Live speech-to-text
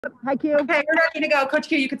Hi, Q. Okay, we're ready to go. Coach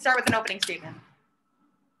Q, you could start with an opening statement.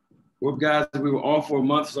 Well, guys, we were off for a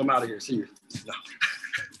month, so I'm out of here. See you. No.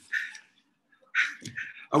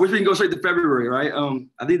 I wish we can go straight to February, right?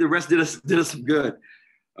 I think the rest did us some good.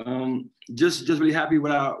 Just really happy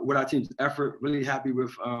with our team's effort. Really happy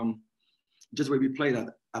with just the way we played.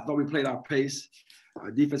 I thought we played our pace. Our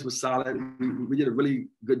defense was solid. We did a really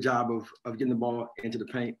good job of getting the ball into the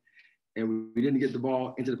paint, and we didn't get the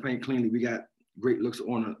ball into the paint cleanly. We got great looks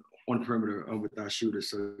on the perimeter with our shooters.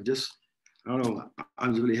 So just, I don't know,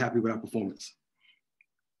 I'm just really happy with our performance.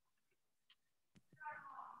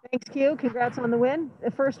 Thanks, Q. Congrats on the win.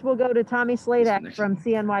 First, we'll go to Tommy Sladak from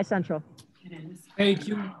CNY Central. Hey,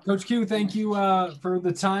 Q. Coach Q, thank you for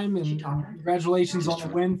the time and congratulations on the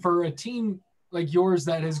win for a team like yours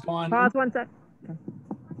that has gone. Pause 1 sec. Okay.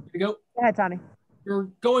 Here you go. Go ahead, Tommy. You're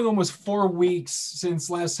going almost 4 weeks since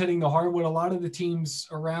last hitting the hardwood. A lot of the teams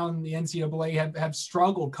around the NCAA have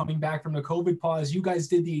struggled coming back from the COVID pause. You guys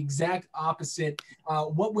did the exact opposite.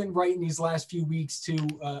 What went right in these last few weeks to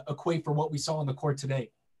equate for what we saw on the court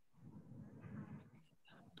today?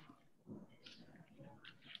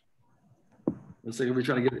 One second, we're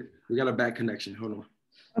trying to get it. We got a bad connection. Hold on.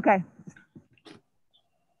 Okay.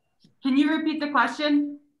 Can you repeat the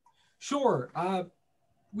question? Sure.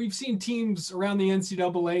 We've seen teams around the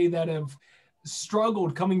NCAA that have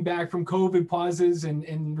struggled coming back from COVID pauses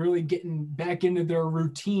and really getting back into their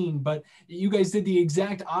routine, but you guys did the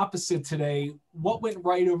exact opposite today. What went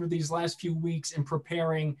right over these last few weeks in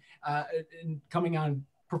preparing and coming on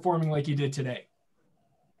performing like you did today?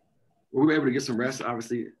 Well, we were able to get some rest.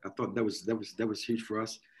 Obviously, I thought that was huge for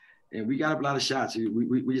us, and we got up a lot of shots.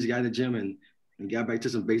 We just got in the gym and got back to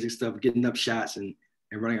some basic stuff, getting up shots and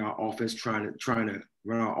running our offense, trying to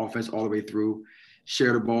run our offense all the way through,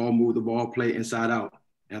 share the ball, move the ball, play inside out.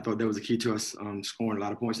 And I thought that was the key to us scoring a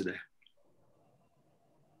lot of points today.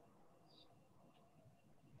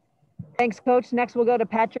 Thanks, Coach. Next, we'll go to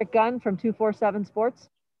Patrick Gunn from 247 Sports.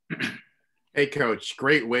 Hey, Coach,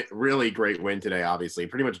 great win, really great win today, obviously.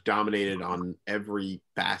 Pretty much dominated on every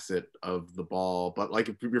facet of the ball. But like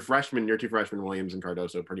your two freshmen, Williams and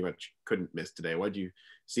Cardoso, pretty much couldn't miss today. What did you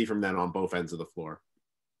see from them on both ends of the floor?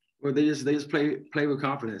 Well, they just play with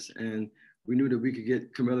confidence. And we knew that we could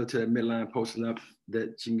get Camilla to that midline posting up,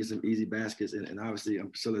 that she can get some easy baskets. And obviously,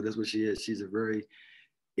 Priscilla, that's what she is. She's a very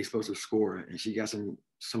explosive scorer. And she got some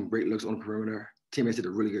great looks on the perimeter. Teammates did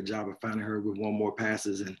a really good job of finding her with one more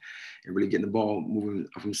passes and really getting the ball moving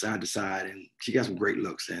from side to side. And she got some great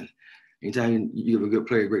looks. And anytime you give a good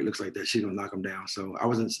player great looks like that, she's going to knock them down. So I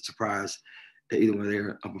wasn't surprised at either one of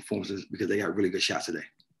their performances because they got really good shots today.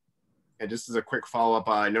 And just as a quick follow-up,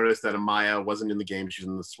 I noticed that Amaya wasn't in the game. She was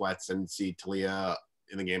in the sweats, and see Talia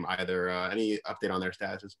in the game either. Any update on their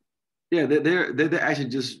statuses? Yeah, they're actually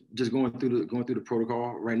just going through the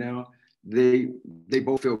protocol right now. They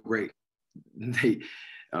both feel great.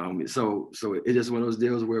 So it's just one of those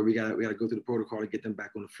deals where we gotta go through the protocol to get them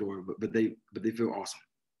back on the floor. But they feel awesome.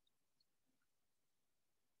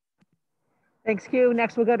 Thanks, Q.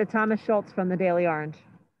 Next, we'll go to Thomas Schultz from the Daily Orange.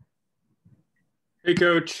 Hey,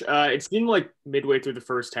 Coach. It seemed like midway through the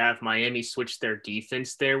first half, Miami switched their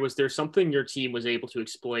defense there. Was there something your team was able to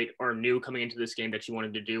exploit or knew coming into this game that you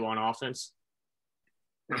wanted to do on offense?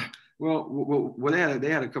 Well, they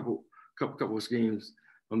had a couple of schemes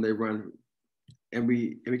they run, and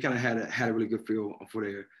we kind of had a really good feel for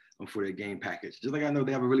their game package. Just like I know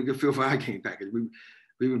they have a really good feel for our game package. We've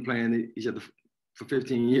been playing each other for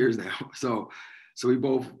 15 years now, so we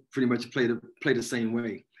both pretty much play the same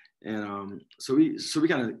way. And so we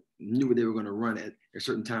kind of knew what they were going to run at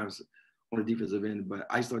certain times on the defensive end. But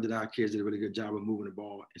I just thought that our kids did a really good job of moving the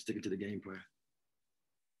ball and sticking to the game plan.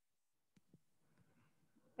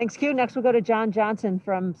 Thanks, Q. Next, we'll go to John Johnson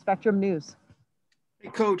from Spectrum News. Hey,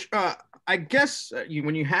 Coach, I guess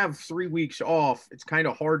when you have 3 weeks off, it's kind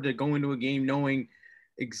of hard to go into a game knowing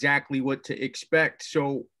exactly what to expect.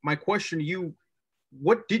 So my question to you,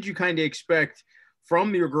 what did you kind of expect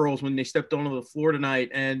from your girls when they stepped onto the floor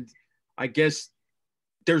tonight? And I guess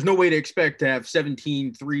there's no way to expect to have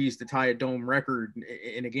 17 threes to tie a dome record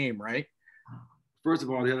in a game, right? First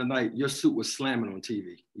of all, the other night, your suit was slamming on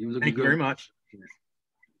TV. You was looking Thank good. you very much.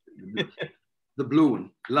 The blue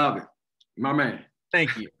one. Love it. My man.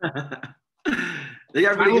 Thank you. They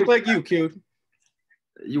got really I look like you, Q.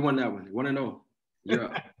 You won that one. 1-0.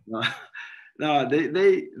 Yeah. No,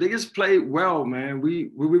 they just played well, man.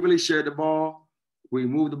 We really shared the ball. We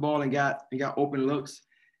moved the ball and got open looks.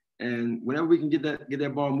 And whenever we can get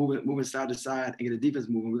that ball moving side to side and get the defense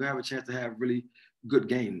moving, we're gonna have a chance to have really good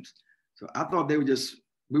games. So I thought we were just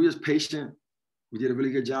patient. We did a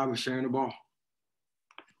really good job of sharing the ball.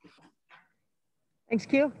 Thanks,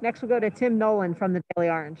 Q. Next, we'll go to Tim Nolan from the Daily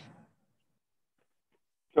Orange.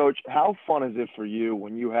 Coach, how fun is it for you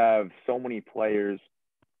when you have so many players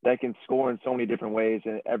that can score in so many different ways?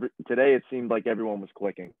 And today it seemed like everyone was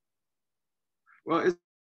clicking. Well,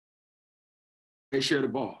 they share the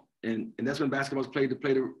ball, and that's when basketball's played to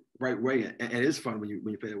play the right way. And it is fun when you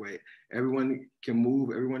play the way. Everyone can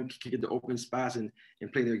move, everyone can get the open spots and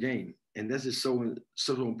play their game. And that's just so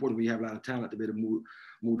important. We have a lot of talent to be able to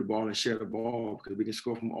move the ball and share the ball because we can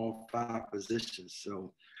score from all 5 positions.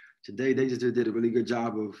 So today they just did a really good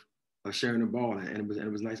job of sharing the ball, and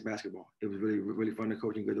it was nice basketball. It was really, really fun to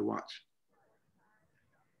coach and good to watch.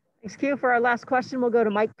 Thanks, Q. For our last question, we'll go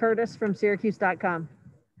to Mike Curtis from Syracuse.com.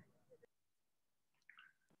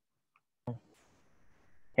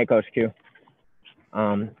 Hey, Coach Q.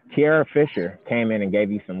 Tiara Fisher came in and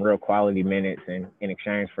gave you some real quality minutes in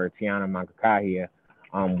exchange for Tiana Mankakahia.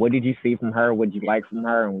 What did you see from her? What did you like from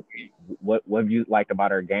her? And what have you liked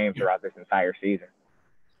about her game throughout this entire season?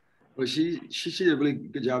 Well, she did a really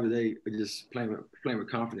good job today of just playing with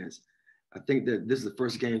confidence. I think that this is the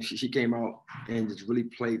first game she came out and just really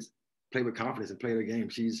played with confidence and played her game.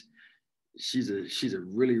 She's a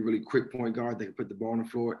really, really quick point guard that can put the ball on the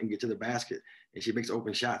floor and get to the basket, and she makes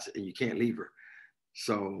open shots, and you can't leave her.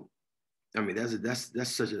 So, I mean, that's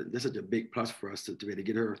such a big plus for us to be able to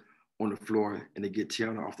get her on the floor and to get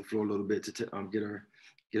Tiana off the floor a little bit to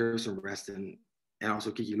get her some rest and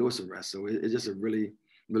also Kiki Lewis some rest. So it's just a really,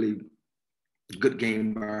 really good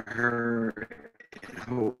game by her, and I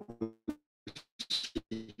hope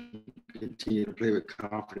she continue to play with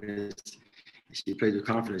confidence. If she plays with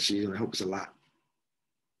confidence, she's going to help us a lot.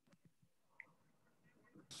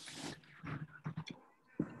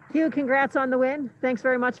 Q, congrats on the win. Thanks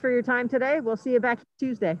very much for your time today. We'll see you back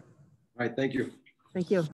Tuesday. All right, thank you. Thank you.